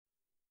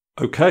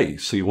Okay,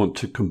 so you want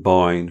to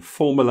combine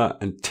formula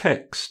and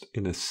text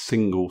in a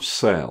single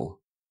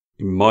cell.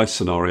 In my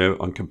scenario,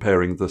 I'm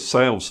comparing the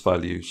sales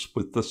values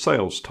with the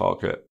sales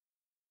target.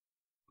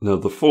 Now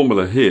the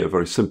formula here,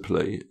 very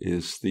simply,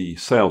 is the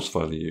sales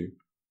value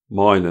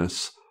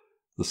minus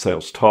the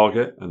sales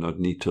target, and I'd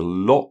need to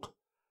lock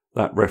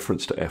that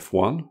reference to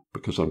F1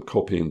 because I'm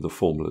copying the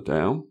formula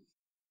down.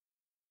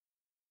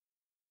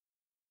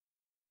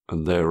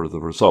 And there are the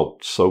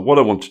results. So what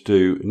I want to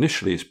do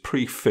initially is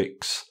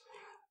prefix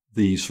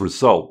these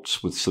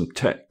results with some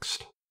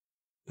text.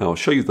 Now I'll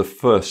show you the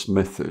first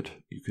method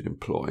you could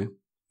employ.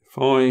 If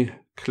I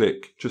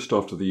click just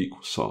after the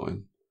equal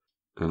sign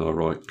and I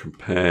write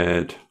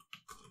compared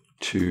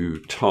to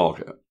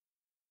target.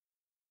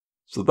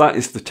 So that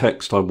is the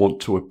text I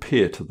want to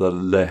appear to the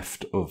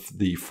left of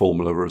the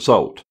formula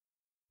result.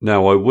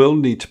 Now I will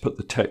need to put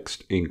the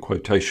text in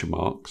quotation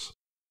marks,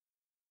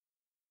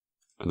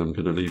 and I'm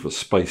going to leave a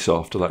space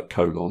after that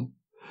colon.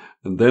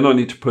 And then I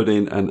need to put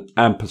in an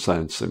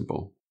ampersand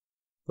symbol.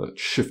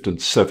 That's Shift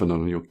and 7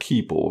 on your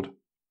keyboard.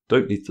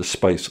 Don't need the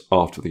space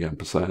after the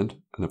ampersand.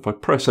 And if I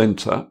press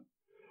enter,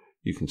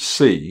 you can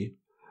see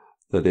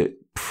that it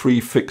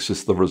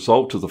prefixes the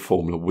result of the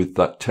formula with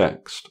that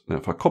text. Now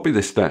if I copy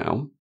this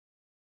down,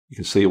 you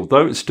can see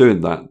although it's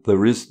doing that,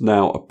 there is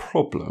now a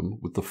problem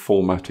with the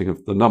formatting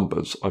of the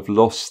numbers. I've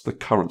lost the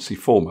currency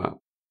format.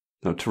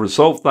 Now to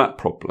resolve that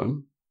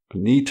problem, I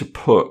need to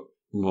put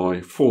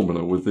my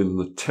formula within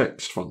the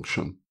text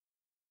function.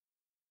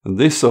 And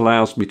this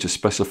allows me to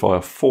specify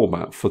a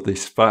format for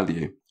this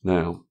value.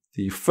 Now,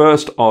 the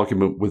first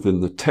argument within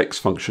the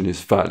text function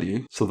is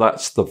value. So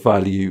that's the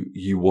value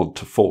you want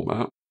to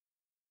format.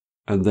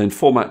 And then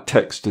format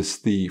text is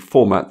the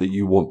format that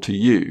you want to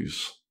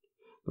use.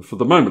 And for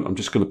the moment, I'm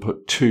just going to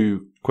put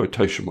 2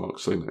 quotation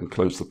marks in and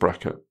close the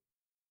bracket.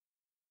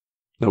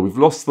 Now, we've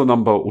lost the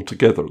number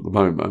altogether at the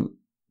moment.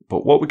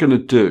 But what we're going to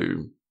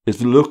do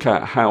is look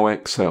at how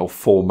Excel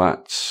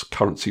formats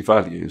currency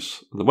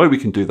values. And the way we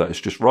can do that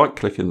is just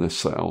right-click in this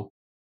cell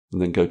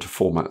and then go to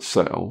Format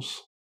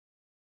Cells.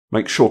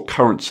 Make sure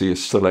currency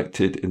is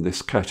selected in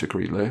this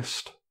category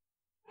list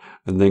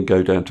and then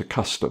go down to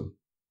Custom.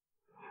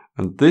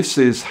 And this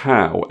is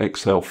how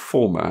Excel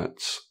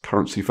formats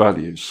currency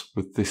values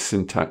with this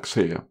syntax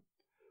here.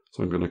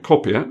 So I'm going to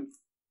copy it,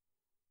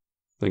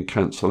 then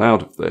cancel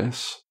out of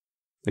this.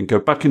 Then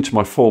go back into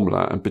my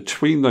formula, and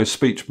between those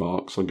speech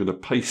marks, I'm going to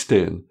paste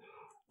in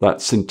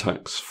that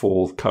syntax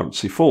for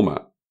currency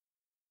format.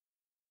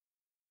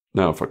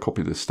 Now, if I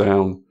copy this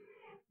down,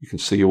 you can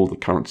see all the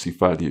currency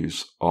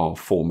values are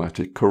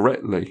formatted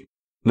correctly.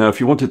 Now, if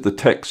you wanted the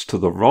text to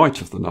the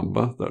right of the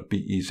number, that would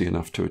be easy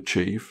enough to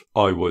achieve.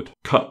 I would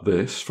cut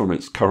this from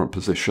its current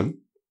position,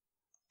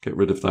 get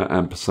rid of that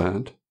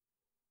ampersand,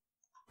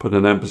 put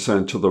an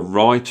ampersand to the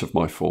right of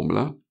my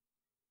formula,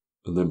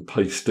 and then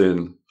paste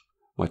in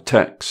my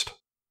text.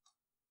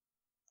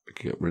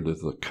 Get rid of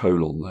the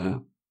colon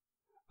there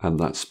and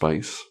that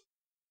space,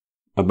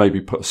 and maybe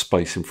put a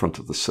space in front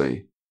of the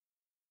C.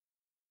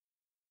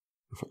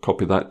 If I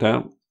copy that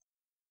down,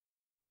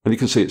 and you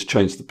can see it's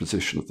changed the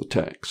position of the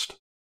text.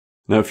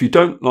 Now, if you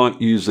don't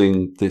like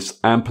using this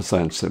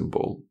ampersand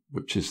symbol,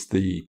 which is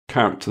the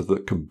character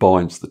that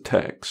combines the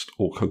text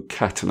or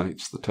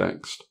concatenates the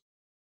text,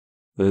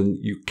 then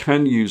you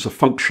can use a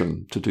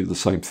function to do the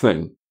same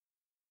thing.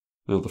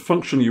 Now, the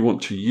function you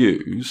want to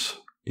use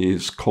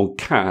is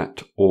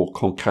concat or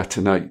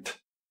concatenate.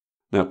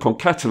 Now,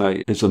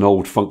 concatenate is an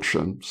old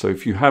function, so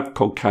if you have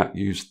concat,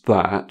 use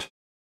that.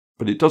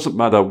 But it doesn't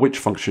matter which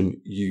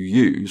function you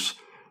use,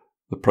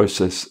 the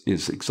process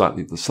is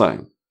exactly the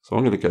same. So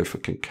I'm going to go for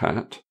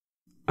concat.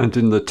 And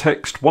in the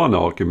text1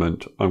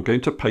 argument, I'm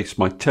going to paste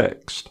my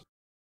text.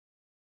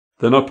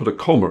 Then I put a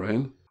comma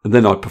in, and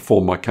then I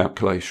perform my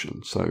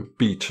calculation. So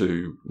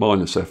B2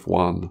 minus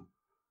F1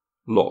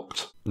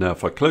 locked. Now,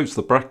 if I close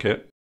the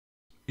bracket,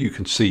 you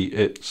can see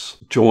it's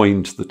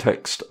joined the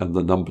text and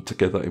the number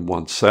together in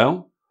one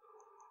cell.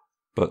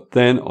 But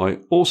then I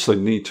also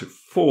need to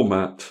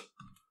format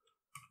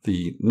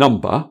the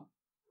number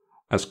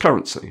as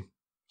currency.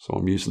 So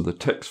I'm using the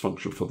text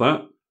function for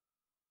that.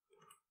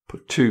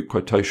 Put 2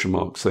 quotation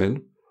marks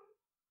in.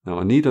 Now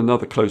I need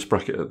another close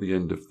bracket at the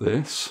end of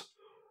this.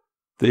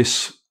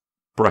 This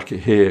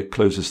bracket here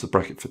closes the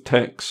bracket for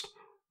text.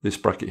 This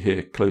bracket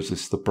here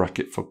closes the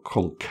bracket for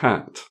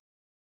concat.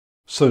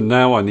 So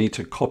now I need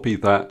to copy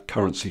that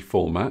currency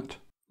format.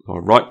 I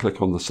right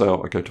click on the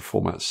cell, I go to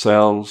Format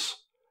Cells,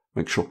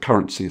 make sure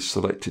currency is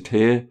selected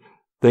here,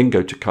 then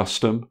go to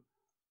Custom,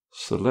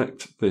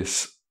 select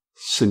this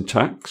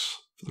syntax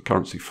for the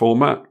currency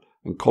format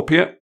and copy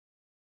it.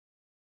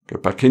 Go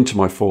back into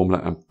my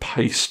formula and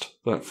paste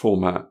that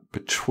format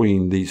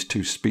between these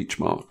 2 speech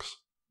marks.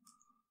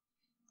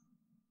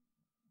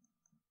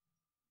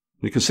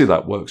 You can see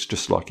that works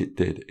just like it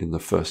did in the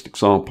first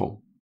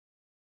example.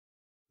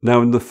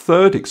 Now in the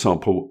third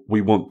example,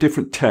 we want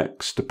different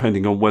text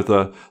depending on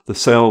whether the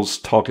sales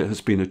target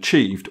has been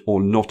achieved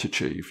or not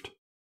achieved.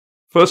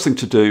 First thing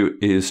to do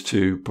is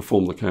to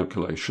perform the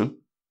calculation.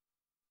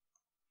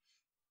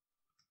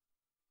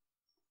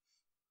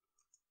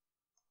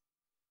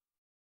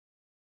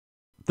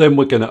 Then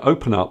we're going to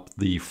open up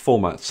the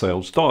Format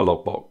Cells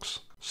dialog box.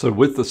 So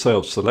with the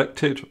cells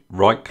selected,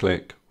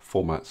 right-click,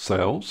 Format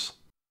Cells.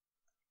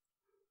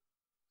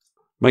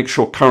 Make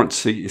sure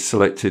currency is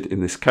selected in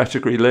this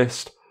category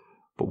list,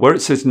 but where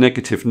it says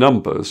negative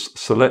numbers,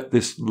 select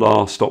this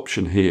last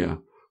option here,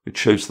 which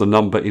shows the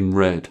number in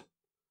red.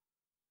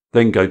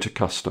 Then go to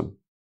Custom.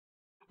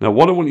 Now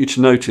what I want you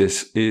to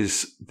notice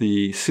is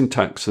the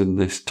syntax in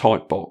this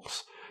type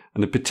box,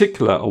 and in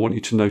particular I want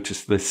you to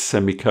notice this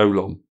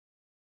semicolon.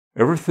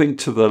 Everything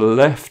to the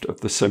left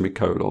of the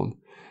semicolon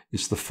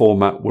is the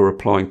format we're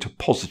applying to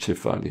positive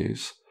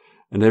values,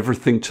 and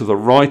everything to the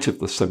right of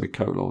the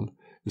semicolon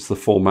is the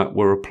format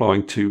we're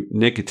applying to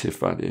negative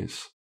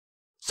values.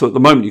 So at the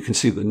moment you can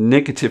see the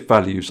negative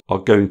values are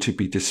going to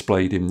be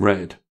displayed in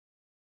red.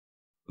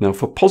 Now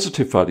for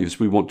positive values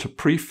we want to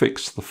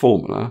prefix the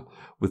formula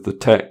with the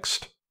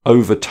text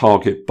over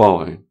target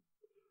by.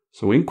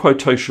 So in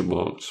quotation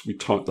marks we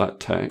type that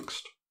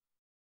text.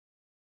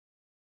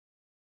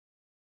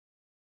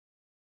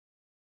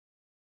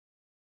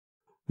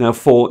 Now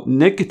for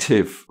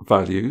negative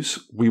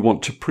values, we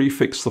want to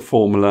prefix the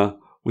formula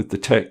with the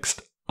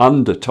text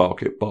under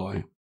target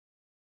by.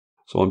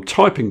 So I'm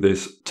typing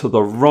this to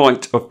the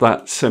right of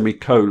that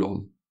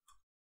semicolon.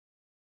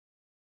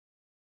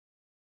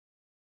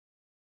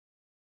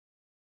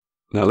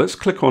 Now let's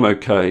click on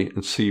OK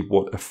and see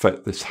what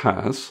effect this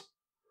has.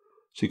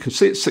 So you can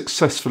see it's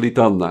successfully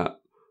done that.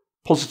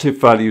 Positive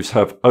values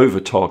have over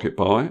target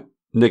by,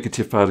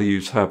 negative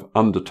values have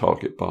under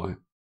target by.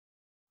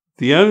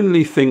 The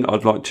only thing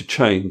I'd like to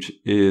change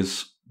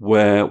is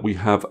where we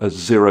have a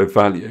 0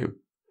 value.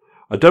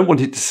 I don't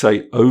want it to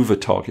say over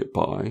target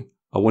by,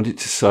 I want it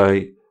to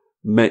say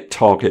met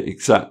target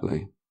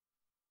exactly.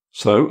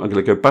 So I'm going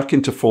to go back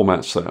into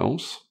Format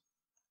Cells.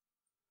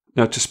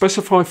 Now to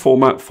specify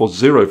format for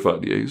 0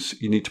 values,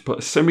 you need to put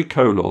a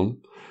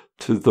semicolon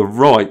to the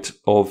right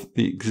of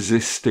the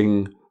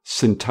existing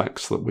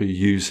syntax that we're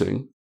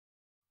using.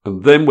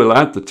 And then we'll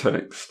add the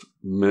text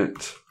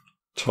met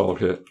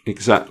target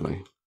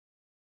exactly.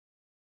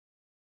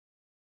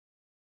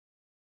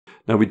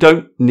 Now we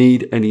don't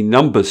need any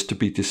numbers to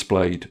be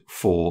displayed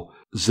for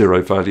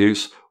 0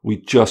 values, we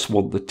just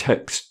want the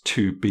text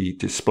to be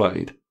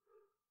displayed.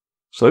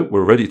 So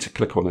we're ready to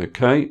click on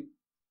OK,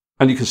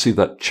 and you can see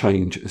that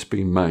change has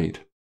been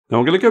made. Now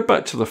I'm going to go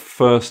back to the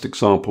first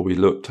example we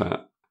looked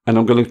at, and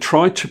I'm going to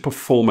try to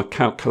perform a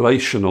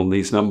calculation on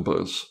these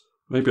numbers.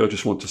 Maybe I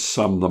just want to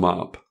sum them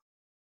up.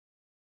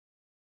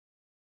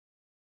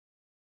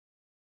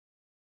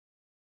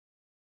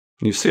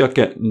 And you see I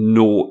get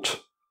 0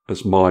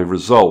 as my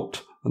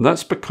result, and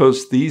that's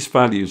because these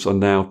values are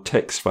now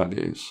text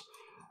values.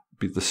 It'd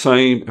be the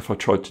same if I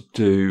tried to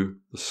do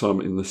the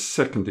sum in the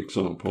second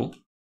example.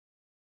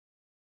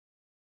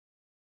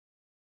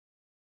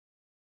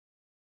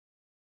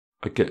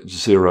 I get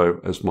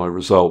 0 as my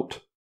result.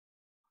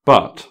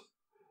 But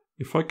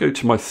if I go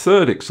to my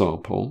third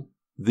example,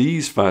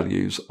 these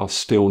values are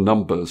still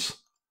numbers.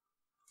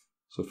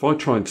 So if I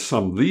try and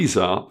sum these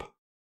up,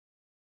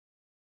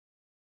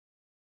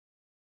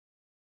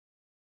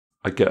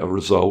 I get a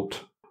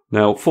result.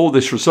 Now for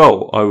this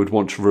result, I would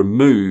want to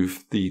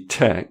remove the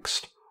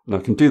text, and I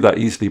can do that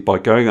easily by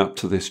going up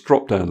to this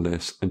drop-down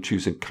list and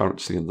choosing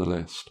currency in the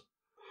list.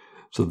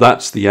 So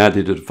that's the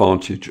added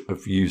advantage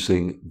of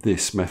using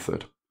this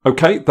method.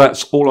 Okay,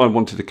 that's all I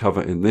wanted to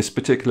cover in this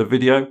particular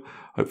video.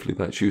 Hopefully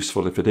that's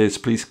useful. If it is,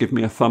 please give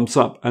me a thumbs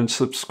up and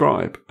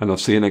subscribe, and I'll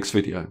see you next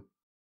video.